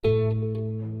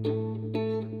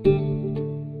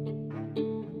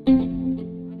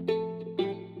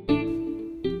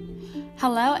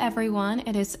Hello everyone,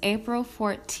 it is April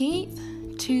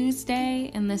 14th, Tuesday,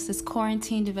 and this is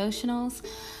Quarantine Devotionals.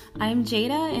 I'm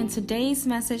Jada, and today's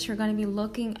message we're going to be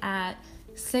looking at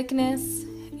sickness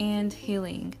and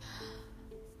healing.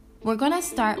 We're going to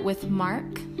start with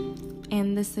Mark,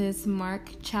 and this is Mark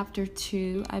chapter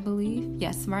 2, I believe.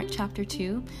 Yes, Mark chapter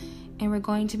 2, and we're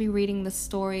going to be reading the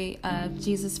story of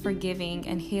Jesus forgiving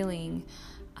and healing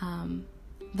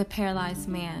the paralyzed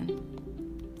man.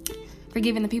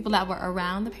 Forgiving the people that were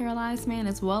around the paralyzed man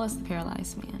as well as the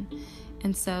paralyzed man.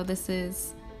 And so this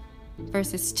is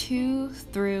verses 2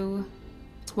 through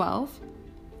 12.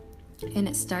 And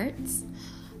it starts,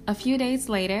 "A few days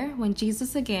later, when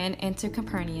Jesus again entered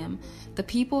Capernaum, the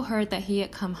people heard that he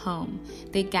had come home.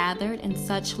 They gathered in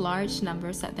such large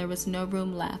numbers that there was no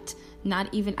room left,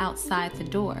 not even outside the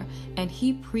door, and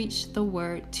he preached the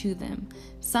word to them.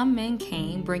 Some men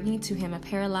came, bringing to him a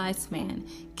paralyzed man,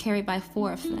 carried by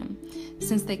 4 of them.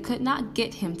 Since they could not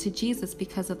get him to Jesus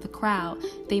because of the crowd,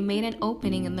 they made an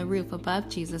opening in the roof above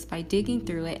Jesus by digging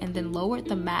through it and then lowered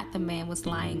the mat the man was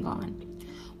lying on.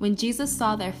 When Jesus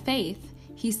saw their faith,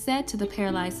 he said to the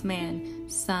paralyzed man,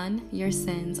 'Son, your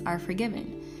sins are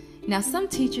forgiven.' Now some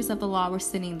teachers of the law were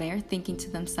sitting there, thinking to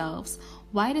themselves,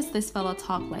 'Why does this fellow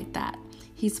talk like that?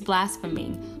 He's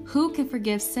blaspheming. Who can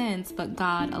forgive sins but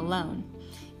God alone?'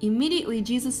 Immediately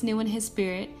Jesus knew in his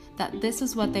spirit that this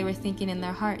was what they were thinking in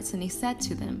their hearts, and he said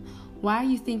to them, 'Why are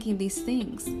you thinking these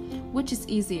things? Which is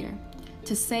easier,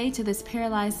 to say to this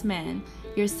paralyzed man,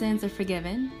 "Your sins are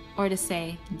forgiven," or to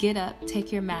say, "Get up,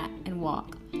 take your mat, and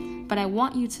walk"? But I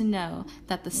want you to know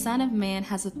that the Son of Man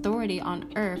has authority on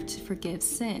earth to forgive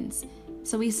sins.'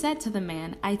 So he said to the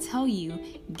man, 'I tell you,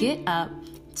 get up,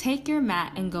 take your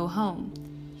mat, and go home.'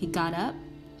 He got up,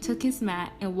 took his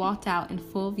mat, and walked out in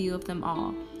full view of them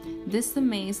all. This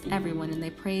amazed everyone, and they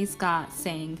praised God,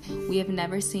 saying, 'We have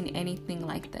never seen anything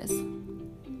like this.'"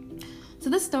 So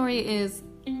this story is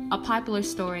a popular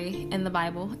story in the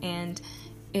Bible, and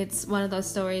it's one of those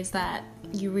stories that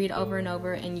you read over and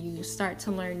over, and you start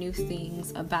to learn new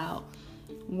things about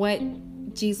what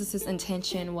Jesus'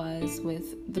 intention was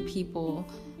with the people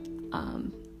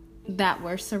that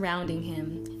were surrounding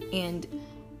him and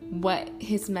what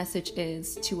his message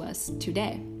is to us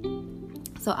today.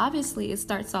 So obviously it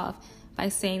starts off by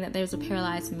saying that there's a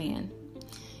paralyzed man.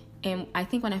 And I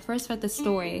think when I first read the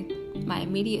story, my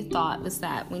immediate thought was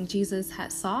that when Jesus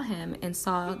had saw him and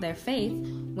saw their faith,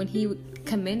 when he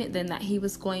commended them, that he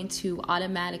was going to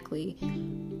automatically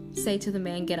say to the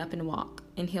man, "Get up and walk,"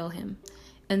 and heal him.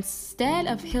 Instead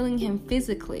of healing him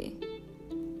physically,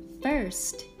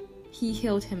 first he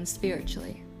healed him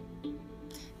spiritually.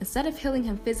 Instead of healing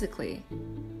him physically,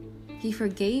 he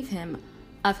forgave him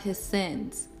of his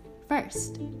sins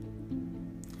first.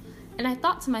 And I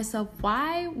thought to myself,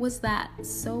 why was that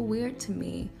so weird to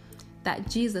me that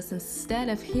Jesus, instead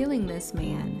of healing this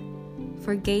man,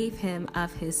 forgave him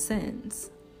of his sins?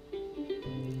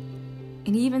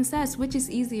 And he even says, which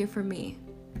is easier for me?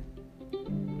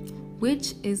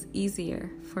 Which is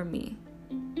easier for me?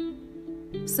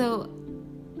 So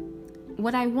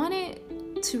what I wanted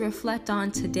to reflect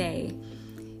on today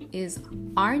is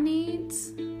our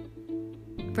needs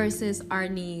versus our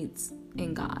needs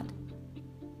in God.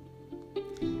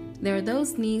 There are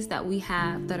those needs that we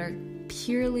have that are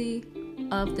purely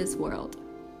of this world,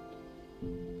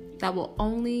 that will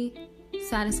only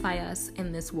satisfy us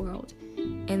in this world.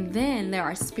 And then there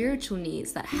are spiritual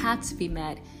needs that have to be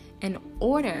met in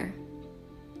order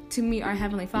to meet our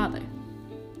Heavenly Father.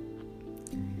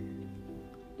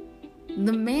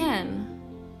 The man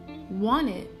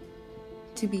wanted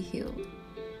to be healed.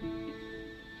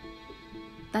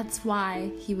 That's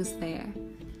why he was there.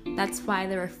 That's why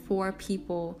there were 4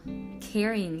 people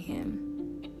carrying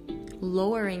him,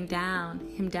 lowering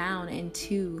him down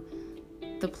into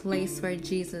the place where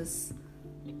Jesus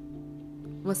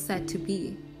was said to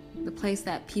be, the place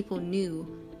that people knew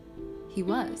he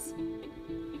was.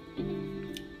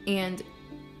 And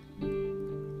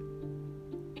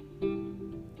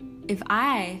if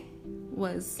I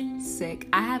was sick,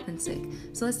 I have been sick.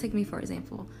 So let's take me for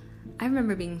example. I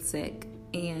remember being sick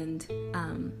and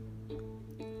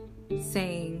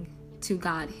saying to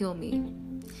God, "Heal me."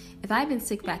 If I had been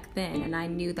sick back then and I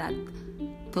knew that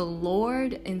the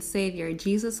Lord and Savior,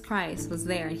 Jesus Christ, was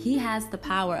there, and he has the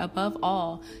power above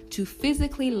all to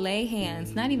physically lay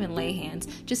hands, not even lay hands,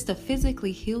 just to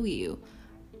physically heal you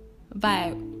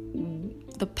by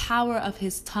the power of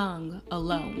his tongue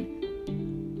alone.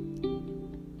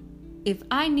 If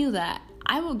I knew that,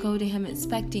 I would go to him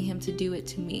expecting him to do it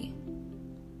to me.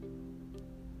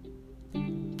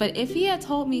 But if he had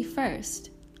told me first,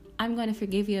 I'm going to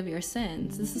forgive you of your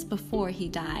sins. This is before he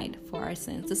died for our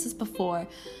sins. This is before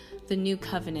the new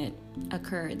covenant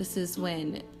occurred. This is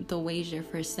when the wager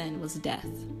for sin was death.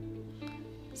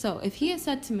 So if he had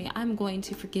said to me, I'm going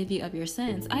to forgive you of your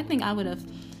sins, I think I would have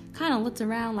kind of looked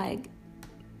around like,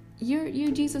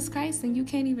 you're Jesus Christ and you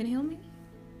can't even heal me?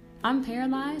 I'm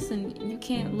paralyzed and you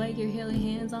can't lay your healing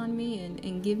hands on me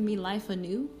and give me life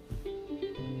anew?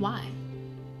 Why?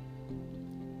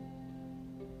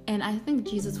 And I think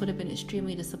Jesus would have been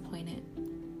extremely disappointed.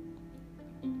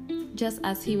 Just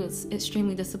as he was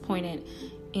extremely disappointed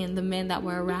in the men that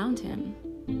were around him.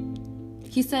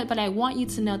 He said, but I want you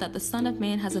to know that the Son of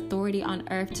Man has authority on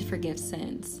earth to forgive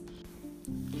sins.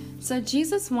 So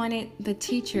Jesus wanted the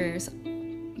teachers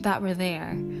that were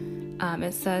there.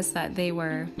 It says that they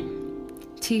were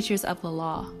teachers of the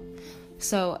law.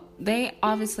 So they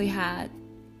obviously had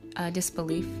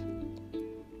disbelief.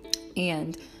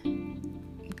 And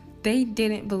they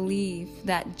didn't believe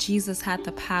that Jesus had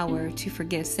the power to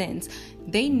forgive sins.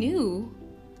 They knew,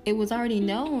 it was already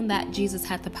known that Jesus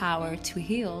had the power to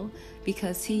heal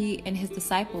because he and his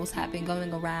disciples had been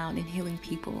going around and healing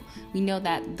people. We know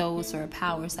that those are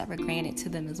powers that were granted to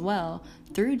them as well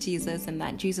through Jesus, and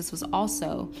that Jesus was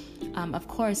also, of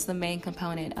course, the main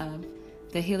component of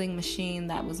the healing machine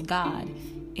that was God,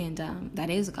 and that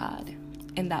is God,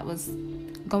 and that was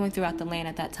going throughout the land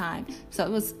at that time. So it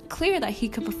was clear that he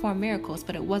could perform miracles,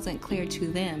 but it wasn't clear to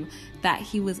them that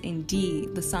he was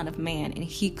indeed the Son of Man and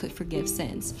he could forgive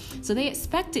sins. So they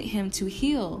expected him to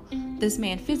heal this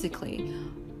man physically,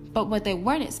 but what they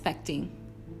weren't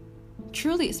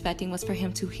truly expecting, was for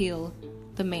him to heal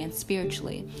the man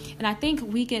spiritually. And I think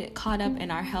we get caught up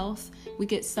in our health. We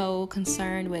get so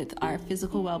concerned with our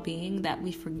physical well-being that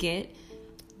we forget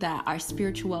that our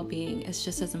spiritual well-being is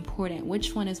just as important.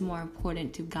 Which one is more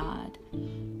important to God?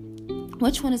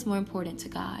 Which one is more important to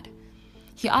God?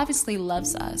 He obviously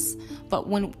loves us, but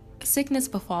when sickness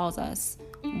befalls us,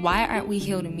 why aren't we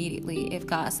healed immediately if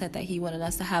God said that he wanted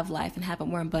us to have life and have it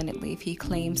more abundantly? If he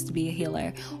claims to be a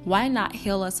healer, why not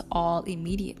heal us all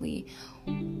immediately?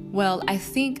 Well, I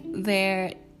think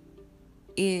there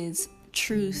is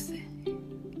truth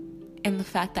in the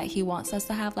fact that he wants us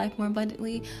to have life more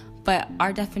abundantly, but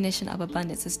our definition of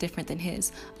abundance is different than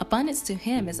his. Abundance to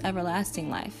him is everlasting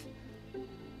life.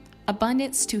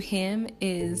 Abundance to him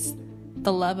is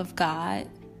the love of God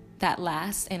that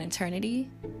lasts in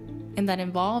eternity, and that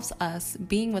involves us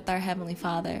being with our Heavenly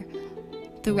Father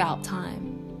throughout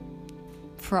time,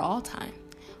 for all time.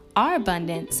 Our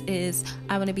abundance is,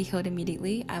 I want to be healed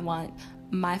immediately. I want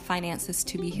my finances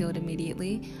to be healed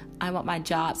immediately. I want my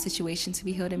job situation to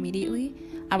be healed immediately.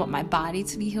 I want my body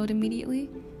to be healed immediately.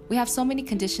 We have so many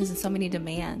conditions and so many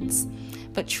demands.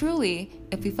 But truly,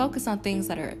 if we focus on things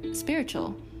that are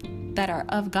spiritual, that are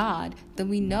of God, then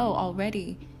we know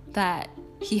already that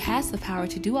he has the power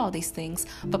to do all these things.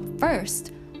 But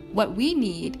first, what we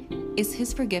need is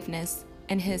his forgiveness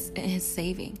and his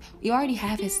saving. We already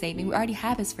have his saving. We already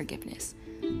have his forgiveness.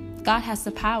 God has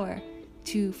the power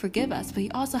to forgive us, but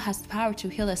he also has the power to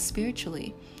heal us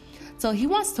spiritually. So he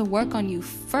wants to work on you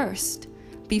first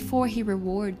before he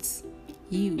rewards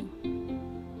you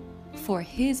for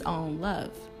his own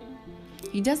love.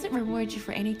 He doesn't reward you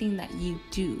for anything that you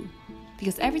do,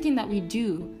 because everything that we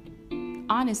do,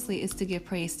 honestly, is to give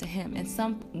praise to him in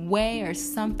some way or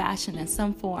some fashion, in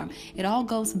some form. It all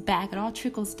goes back, it all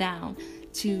trickles down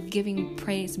to giving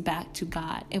praise back to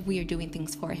God if we are doing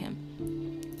things for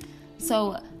him.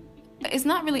 So it's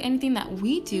not really anything that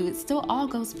we do, it still all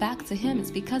goes back to him. It's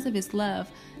because of his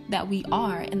love that we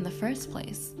are in the first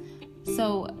place.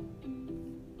 So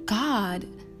God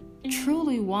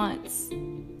truly wants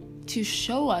to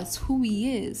show us who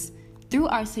he is through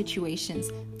our situations,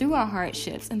 through our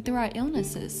hardships, and through our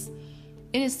illnesses.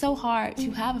 It is so hard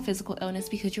to have a physical illness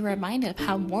because you're reminded of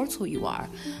how mortal you are.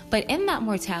 But in that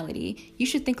mortality, you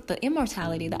should think of the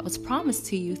immortality that was promised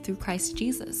to you through Christ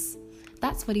Jesus.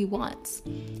 That's what he wants.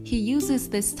 He uses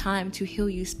this time to heal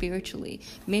you spiritually.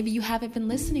 Maybe you haven't been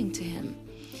listening to him.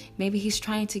 Maybe he's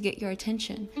trying to get your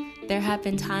attention. There have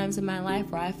been times in my life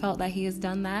where I felt that he has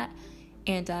done that,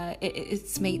 and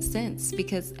it's made sense,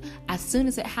 because as soon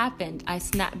as it happened, I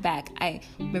snapped back. I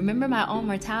remember my own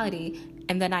mortality,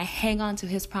 and then I hang on to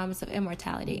his promise of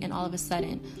immortality, and all of a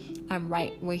sudden, I'm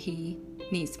right where he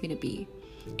needs me to be.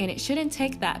 And it shouldn't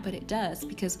take that, but it does,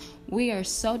 because we are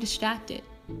so distracted,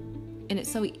 and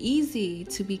it's so easy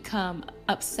to become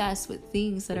obsessed with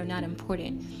things that are not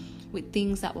important, with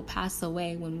things that will pass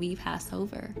away when we pass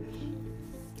over.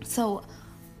 So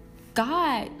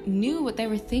God knew what they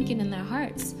were thinking in their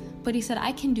hearts, but he said,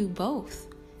 I can do both.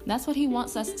 That's what he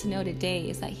wants us to know today,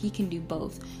 is that he can do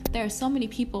both. There are so many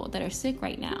people that are sick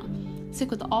right now, sick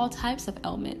with all types of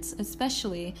ailments,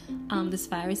 especially this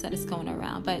virus that is going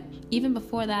around. But even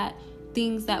before that,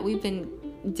 things that we've been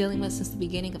dealing with since the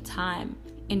beginning of time,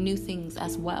 and new things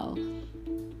as well.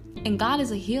 And God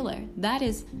is a healer. That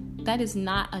is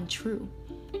not untrue.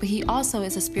 But he also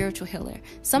is a spiritual healer.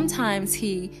 Sometimes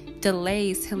he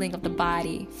delays healing of the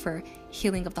body for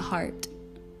healing of the heart,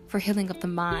 for healing of the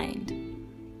mind,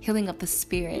 healing of the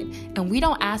spirit. And we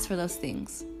don't ask for those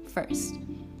things first.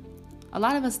 A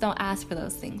lot of us don't ask for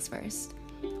those things first.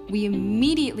 We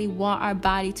immediately want our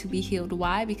body to be healed.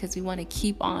 Why? Because we want to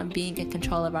keep on being in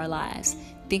control of our lives.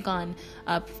 Keep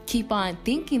on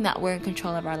thinking that we're in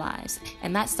control of our lives.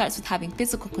 And that starts with having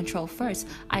physical control first.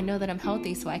 I know that I'm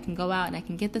healthy, so I can go out and I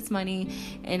can get this money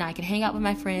and I can hang out with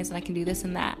my friends and I can do this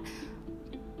and that.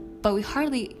 But we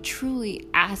hardly truly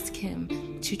ask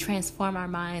him to transform our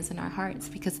minds and our hearts,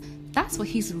 because that's what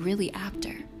he's really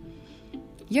after.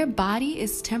 Your body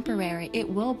is temporary. It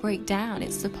will break down.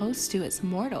 It's supposed to. It's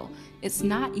mortal. It's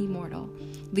not immortal.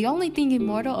 The only thing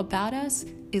immortal about us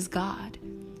is God.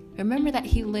 Remember that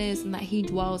he lives and that he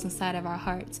dwells inside of our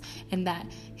hearts, and that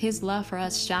his love for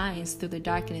us shines through the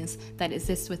darkness that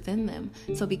exists within them.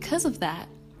 So because of that,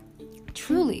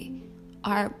 truly,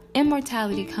 our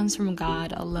immortality comes from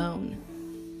God alone.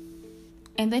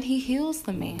 And then he heals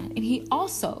the man, and he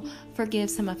also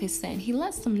forgives him of his sin. He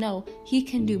lets them know he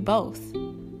can do both.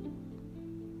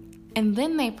 And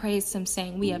then they praised him,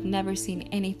 saying, "We have never seen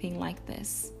anything like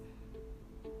this."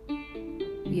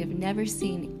 We have never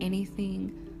seen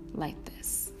anything like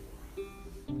this.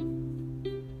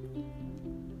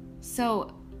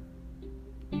 So,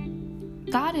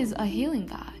 God is a healing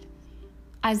God.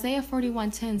 Isaiah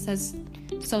 41:10 says,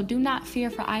 "So do not fear,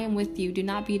 for I am with you. Do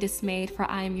not be dismayed, for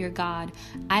I am your God.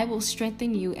 I will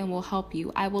strengthen you and will help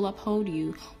you. I will uphold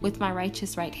you with my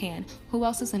righteous right hand." Who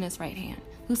else is in his right hand?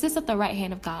 Who sits at the right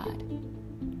hand of God?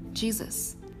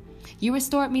 Jesus. "You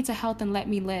restored me to health and let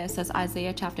me live," says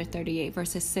Isaiah chapter 38,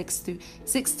 verses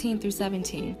 16 through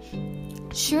 17.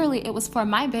 "Surely it was for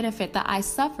my benefit that I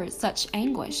suffered such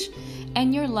anguish.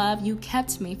 And your love, you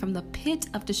kept me from the pit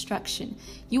of destruction.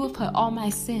 You have put all my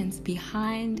sins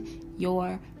behind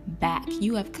your back.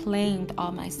 You have claimed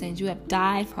all my sins. You have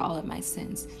died for all of my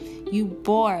sins. You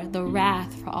bore the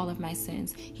wrath for all of my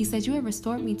sins." He said, "You have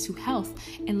restored me to health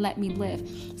and let me live."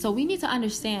 So we need to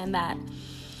understand that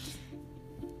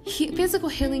physical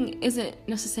healing isn't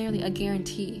necessarily a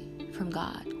guarantee from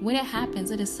God. When it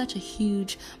happens, it is such a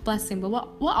huge blessing. But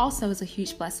what also is a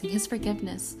huge blessing? His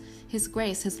forgiveness, his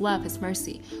grace, his love, his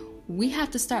mercy. We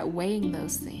have to start weighing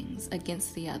those things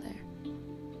against the other.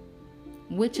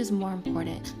 Which is more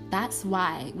important? That's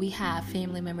why we have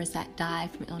family members that die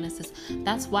from illnesses.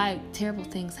 That's why terrible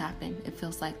things happen, it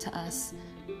feels like, to us.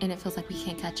 And it feels like we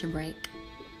can't catch a break.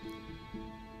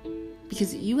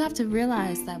 Because you have to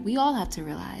realize that, we all have to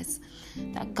realize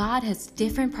that God has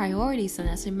different priorities than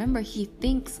us. Remember, he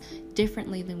thinks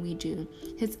differently than we do.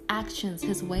 His actions,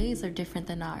 his ways are different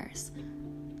than ours.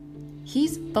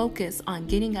 He's focused on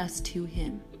getting us to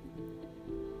him.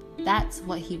 That's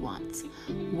what he wants.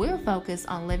 We're focused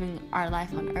on living our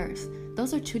life on earth.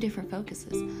 Those are two different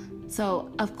focuses. So,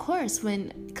 of course,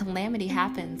 when calamity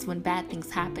happens, when bad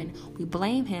things happen, we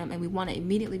blame him and we want to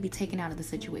immediately be taken out of the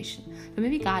situation. But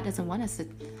maybe God doesn't want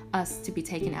us to be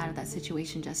taken out of that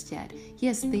situation just yet. He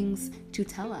has things to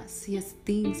tell us. He has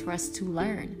things for us to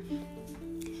learn.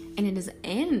 And it is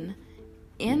in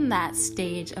that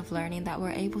stage of learning that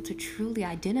we're able to truly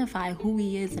identify who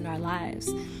he is in our lives.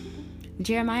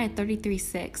 Jeremiah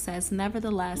 33:6 says,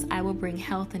 "Nevertheless, I will bring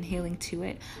health and healing to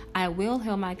it. I will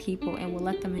heal my people and will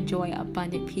let them enjoy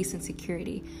abundant peace and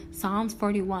security." Psalms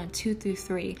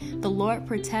 41:2-3. "The Lord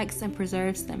protects and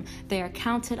preserves them. They are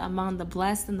counted among the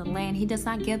blessed in the land. He does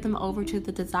not give them over to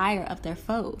the desire of their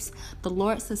foes. The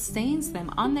Lord sustains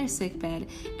them on their sickbed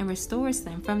and restores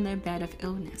them from their bed of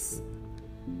illness."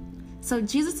 So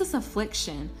Jesus'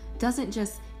 affliction doesn't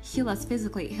just heal us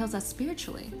physically, it heals us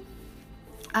spiritually.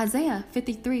 Isaiah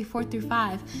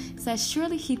 53:4-5 says,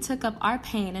 "Surely he took up our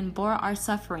pain and bore our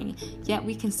suffering, yet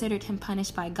we considered him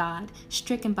punished by God,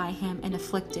 stricken by him and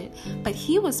afflicted. But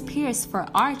he was pierced for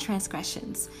our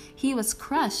transgressions. He was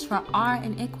crushed for our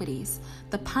iniquities.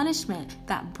 The punishment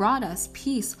that brought us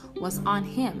peace was on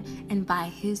him, and by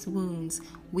his wounds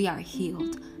we are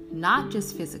healed." Not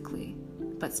just physically,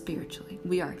 but spiritually.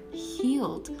 We are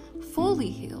healed, fully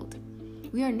healed.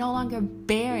 We are no longer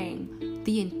bearing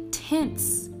the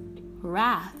intense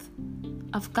wrath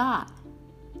of God.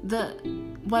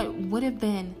 What would have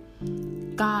been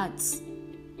God's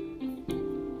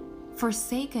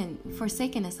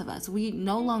forsakenness of us. We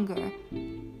no longer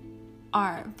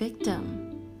are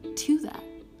victim to that.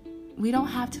 We don't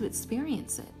have to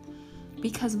experience it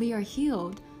because we are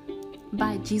healed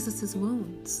by Jesus'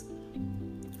 wounds.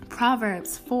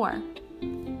 Proverbs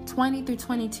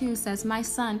 4:20-22 says, "My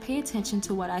son, pay attention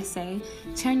to what I say.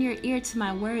 Turn your ear to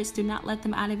my words. Do not let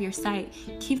them out of your sight.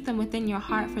 Keep them within your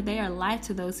heart, for they are life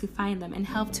to those who find them and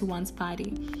health to one's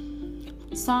body."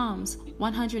 Psalms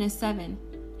 107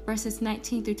 verses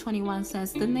 19-21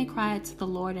 says, "Then they cried to the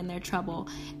Lord in their trouble,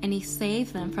 and he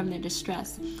saved them from their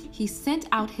distress. He sent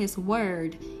out his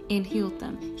word and healed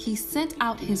them. He sent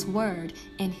out his word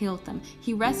and healed them.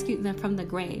 He rescued them from the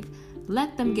grave.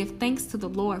 Let them give thanks to the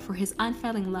Lord for his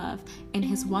unfailing love and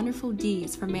his wonderful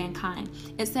deeds for mankind."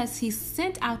 It says he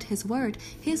sent out his word.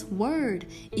 His word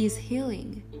is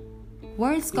healing.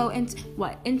 Words go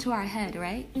into our head,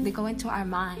 right? They go into our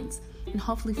minds and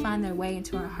hopefully find their way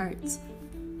into our hearts.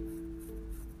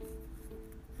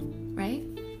 Right?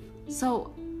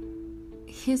 So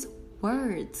his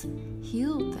words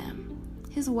healed them.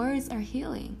 His words are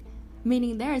healing,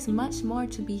 meaning there is much more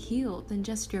to be healed than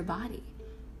just your body.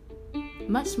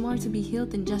 Much more to be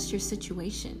healed than just your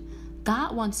situation.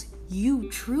 God wants you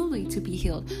truly to be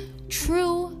healed.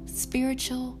 True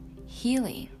spiritual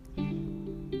healing.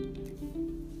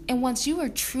 And once you are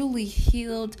truly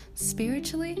healed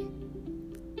spiritually,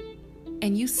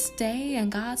 and you stay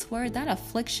in God's word, that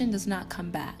affliction does not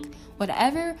come back.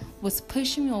 Whatever was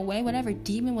pushing you away, whatever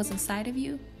demon was inside of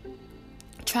you,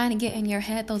 trying to get in your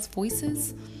head, those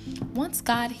voices, once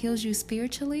God heals you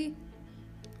spiritually,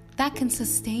 that can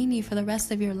sustain you for the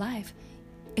rest of your life.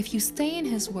 If you stay in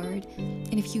his word,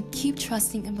 and if you keep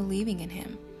trusting and believing in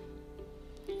him.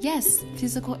 Yes,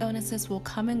 physical illnesses will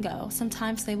come and go.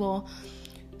 Sometimes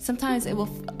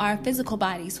our physical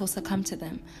bodies will succumb to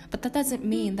them. But that doesn't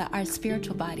mean that our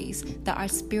spiritual bodies, that our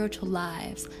spiritual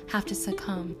lives have to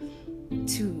succumb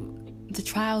to the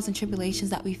trials and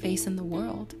tribulations that we face in the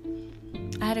world.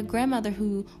 I had a grandmother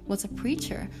who was a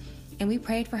preacher, and we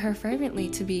prayed for her fervently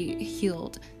to be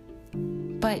healed.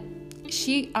 But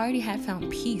she already had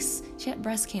found peace. She had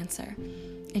breast cancer,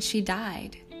 and she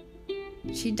died.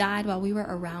 She died while we were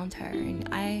around her, and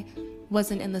I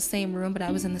wasn't in the same room, but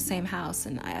I was in the same house,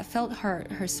 and I felt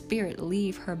her spirit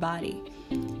leave her body.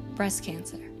 Breast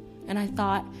cancer. And I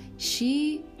thought,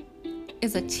 she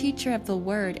is a teacher of the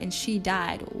word, and she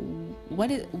died.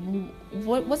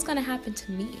 What's going to happen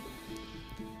to me?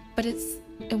 But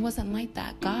it wasn't like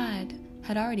that. God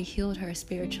had already healed her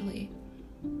spiritually.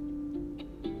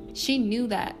 She knew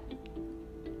that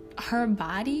her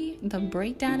body, the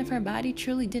breakdown of her body,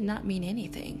 truly did not mean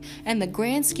anything. And the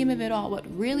grand scheme of it all, what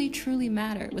really truly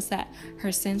mattered was that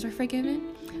her sins were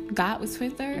forgiven, God was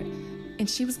with her, and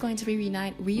she was going to be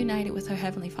reunited with her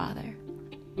Heavenly Father.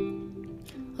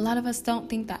 A lot of us don't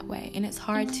think that way, and it's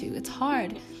hard to. It's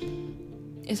hard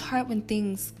when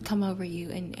things come over you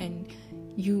and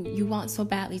you want so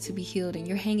badly to be healed, and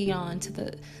you're hanging on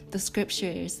to the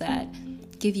scriptures that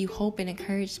give you hope and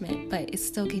encouragement, but it's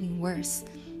still getting worse.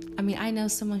 I mean, I know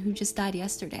someone who just died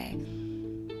yesterday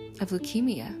of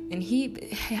leukemia, and he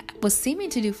was seeming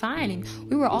to do fine, and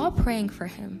we were all praying for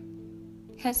him.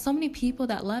 He had so many people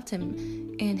that loved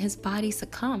him, and his body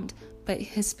succumbed, but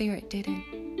his spirit didn't.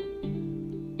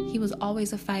 He was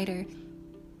always a fighter.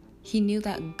 He knew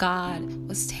that God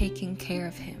was taking care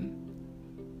of him,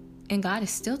 and God is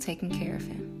still taking care of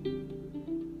him.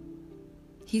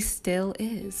 He still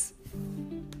is.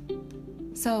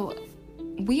 So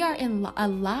we are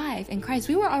alive in Christ.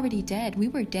 We were already dead. We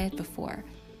were dead before.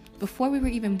 Before we were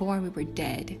even born, we were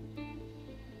dead.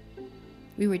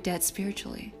 We were dead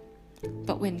spiritually.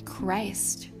 But when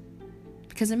Christ,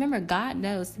 because remember, God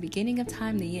knows the beginning of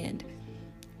time, the end.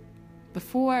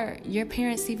 Before your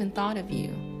parents even thought of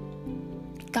you,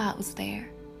 God was there.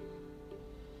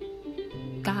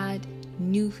 God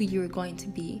knew who you were going to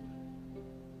be.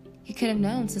 He could have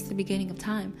known since the beginning of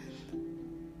time.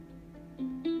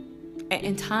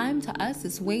 And time to us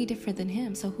is way different than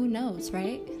him. So who knows,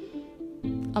 right?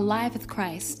 Alive with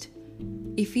Christ.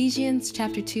 Ephesians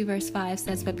chapter 2 verse 5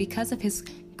 says, "But because of his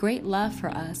great love for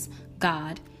us,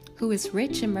 God, who is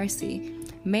rich in mercy,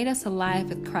 made us alive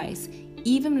with Christ,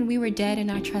 even when we were dead in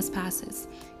our trespasses.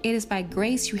 It is by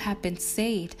grace you have been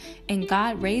saved, and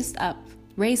God raised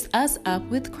us up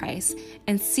with Christ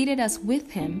and seated us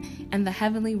with him in the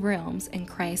heavenly realms in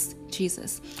Christ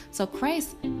Jesus." So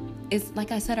Christ is,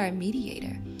 like I said, our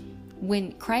mediator.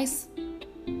 When Christ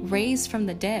was raised from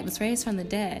the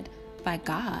dead by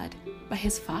God, by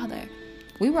his Father,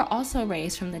 we were also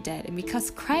raised from the dead. And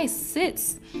because Christ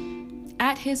sits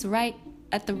at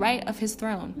the right of his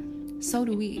throne, so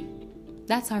do we.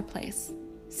 That's our place.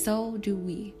 So do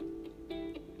we.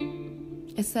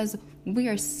 It says we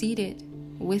are seated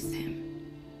with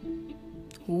him.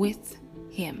 With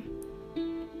him.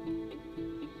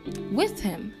 With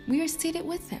him. We are seated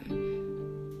with him.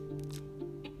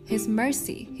 His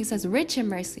mercy. He says rich in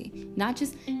mercy. Not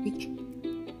just...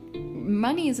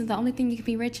 money isn't the only thing you can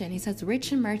be rich in. He says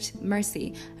rich in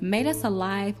mercy made us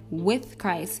alive with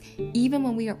Christ, even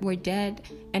when we were dead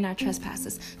in our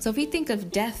trespasses. So if we think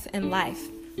of death and life,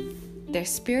 there's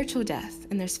spiritual death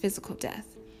and there's physical death.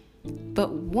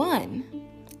 But one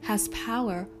has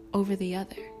power over the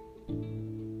other.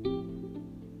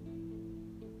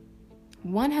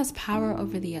 One has power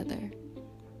over the other.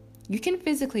 You can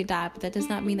physically die, but that does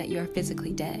not mean that you're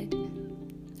physically dead.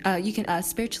 You can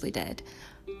spiritually dead.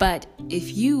 But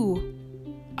if you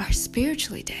are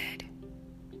spiritually dead,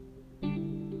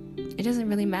 it doesn't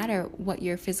really matter what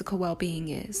your physical well-being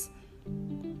is.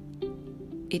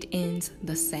 It ends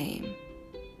the same.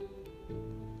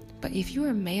 But if you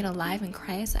are made alive in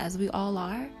Christ, as we all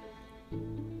are,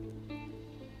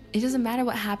 it doesn't matter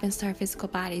what happens to our physical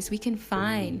bodies. We can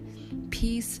find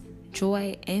peace,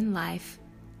 joy, and life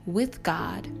with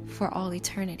God for all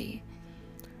eternity,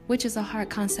 which is a hard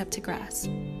concept to grasp.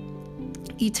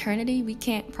 Eternity, we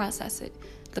can't process it.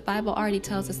 The Bible already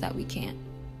tells us that we can't.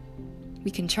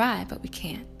 We can try, but we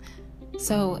can't.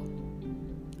 So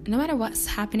no matter what's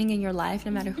happening in your life,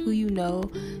 no matter who you know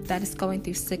that is going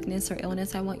through sickness or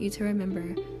illness, I want you to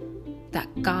remember that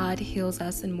God heals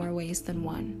us in more ways than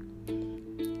one.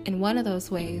 And one of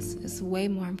those ways is way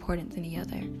more important than the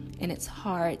other. And it's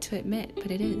hard to admit,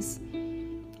 but it is.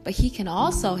 But he can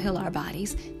also heal our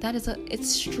bodies. That is an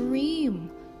extreme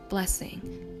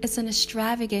blessing. It's an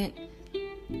extravagant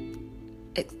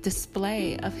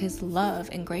display of his love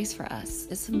and grace for us.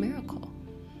 It's a miracle.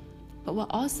 But what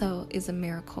also is a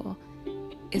miracle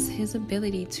is his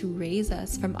ability to raise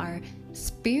us from our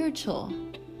spiritual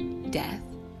death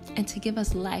and to give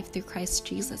us life through Christ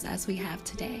Jesus as we have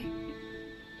today.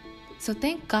 So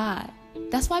thank God.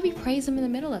 That's why we praise him in the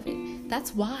middle of it.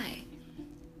 That's why.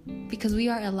 Because we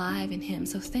are alive in him.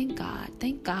 So thank God.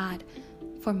 Thank God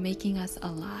for making us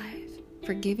alive,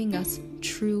 for giving us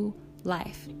true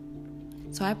life.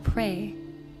 So I pray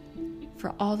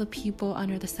for all the people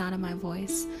under the sound of my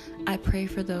voice. I pray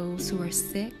for those who are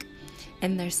sick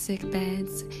in their sick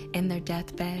beds, in their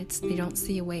death beds. They don't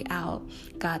see a way out.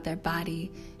 God, their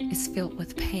body is filled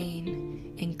with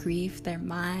pain and grief. Their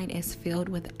mind is filled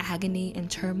with agony and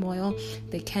turmoil.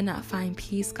 They cannot find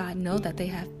peace. God, know that they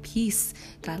have peace.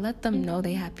 God, let them know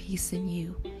they have peace in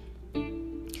you.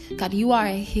 God, you are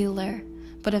a healer,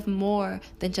 but of more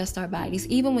than just our bodies.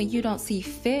 Even when you don't see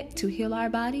fit to heal our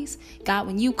bodies, God,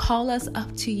 when you call us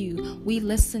up to you, we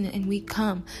listen and we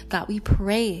come. God, we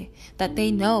pray that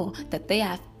they know that they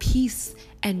have peace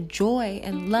and joy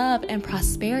and love and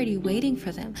prosperity waiting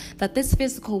for them. That this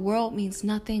physical world means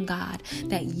nothing, God.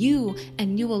 That you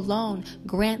and you alone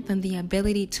grant them the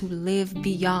ability to live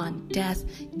beyond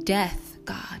death.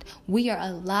 God, we are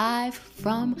alive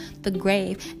from the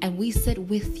grave, and we sit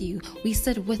with you. We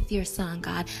sit with your son,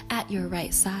 God, at your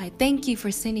right side. Thank you for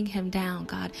sending him down,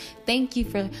 God. Thank you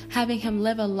for having him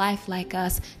live a life like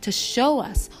us to show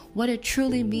us what it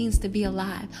truly means to be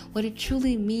alive, what it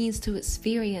truly means to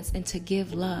experience and to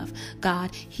give love.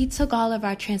 God, he took all of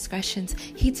our transgressions.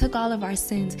 He took all of our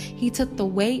sins. He took the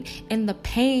weight and the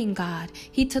pain, God.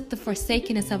 He took the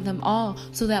forsakenness of them all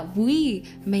so that we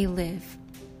may live.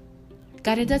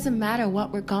 God, it doesn't matter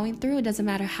what we're going through. It doesn't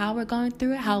matter how we're going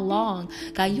through it, how long.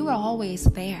 God, you are always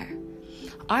there.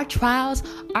 Our trials,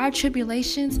 our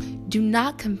tribulations do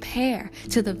not compare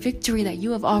to the victory that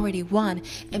you have already won.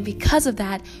 And because of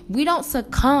that, we don't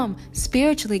succumb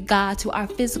spiritually, God, to our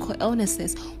physical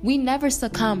illnesses. We never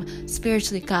succumb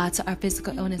spiritually, God, to our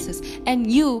physical illnesses. And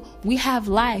we have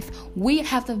life. We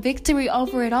have the victory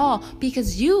over it all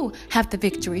because you have the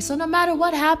victory. So no matter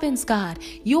what happens, God,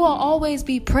 you will always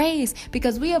be praised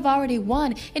because we have already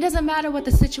won. It doesn't matter what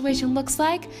the situation looks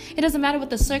like. It doesn't matter what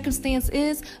the circumstance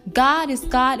is. God is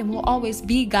God and will always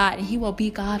be God, and he will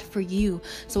be God for you.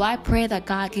 So I pray that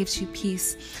God gives you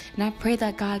peace, and I pray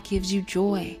that God gives you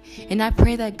joy, and I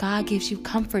pray that God gives you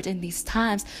comfort in these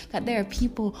times, that there are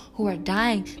people who are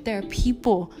dying. There are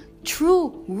people,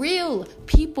 true, real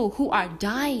people who are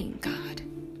dying, God.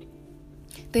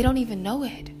 They don't even know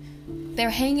it.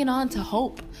 They're hanging on to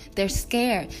hope. They're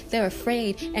scared. They're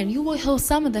afraid. And you will heal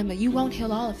some of them, but you won't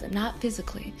heal all of them. Not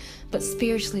physically, but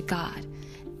spiritually, God.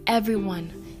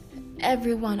 Everyone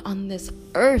on this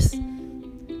earth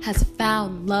has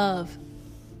found love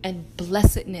and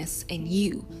blessedness in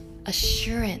you.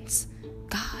 Assurance.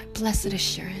 God, blessed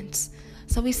assurance.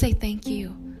 So we say thank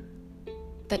you.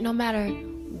 That no matter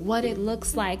what it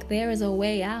looks like, there is a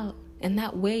way out. And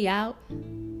that way out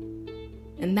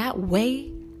And that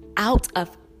way out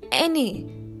of any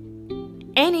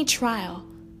trial,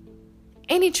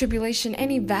 any tribulation,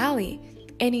 any valley,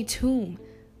 any tomb,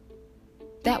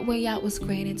 that way out was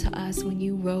granted to us when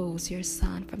you rose your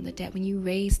son from the dead, when you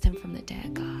raised him from the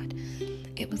dead, God.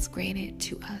 It was granted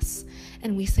to us.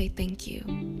 And we say thank you.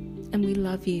 And we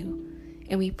love you.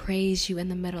 And we praise you in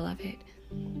the middle of it.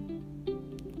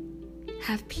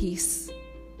 Have peace,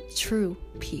 true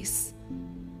peace,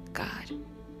 God.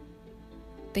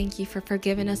 Thank you for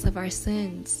forgiving us of our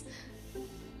sins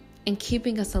and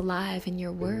keeping us alive in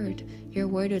your word. Your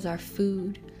word is our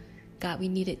food. God, we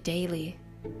need it daily.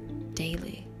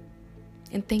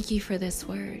 And thank you for this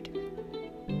word.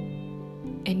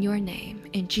 In your name,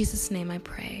 in Jesus' name I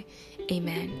pray.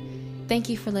 Amen. Thank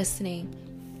you for listening.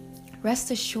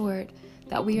 Rest assured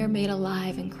that we are made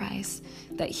alive in Christ,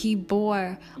 that he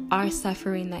bore our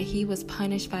suffering, that he was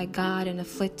punished by God and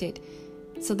afflicted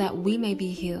so that we may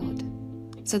be healed,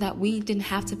 so that we didn't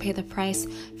have to pay the price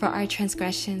for our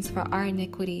transgressions, for our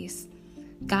iniquities.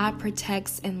 God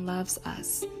protects and loves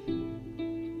us.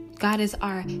 God is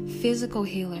our physical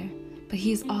healer, but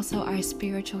he's also our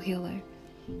spiritual healer.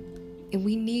 And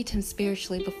we need him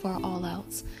spiritually before all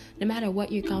else. No matter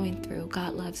what you're going through,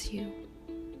 God loves you.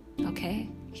 Okay?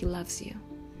 He loves you.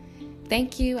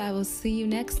 Thank you. I will see you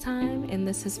next time. And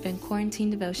this has been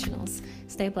Quarantine Devotionals.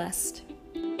 Stay blessed.